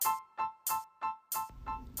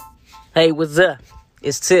Hey, what's up?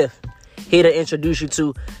 It's Tiff, here to introduce you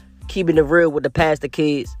to Keeping It Real with the Pastor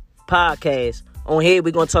Kids podcast. On here,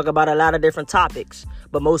 we're going to talk about a lot of different topics,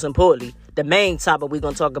 but most importantly, the main topic we're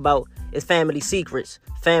going to talk about is family secrets,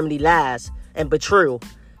 family lies, and betrayal.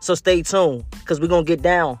 So stay tuned, because we're going to get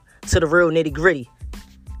down to the real nitty gritty.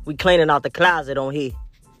 We cleaning out the closet on here.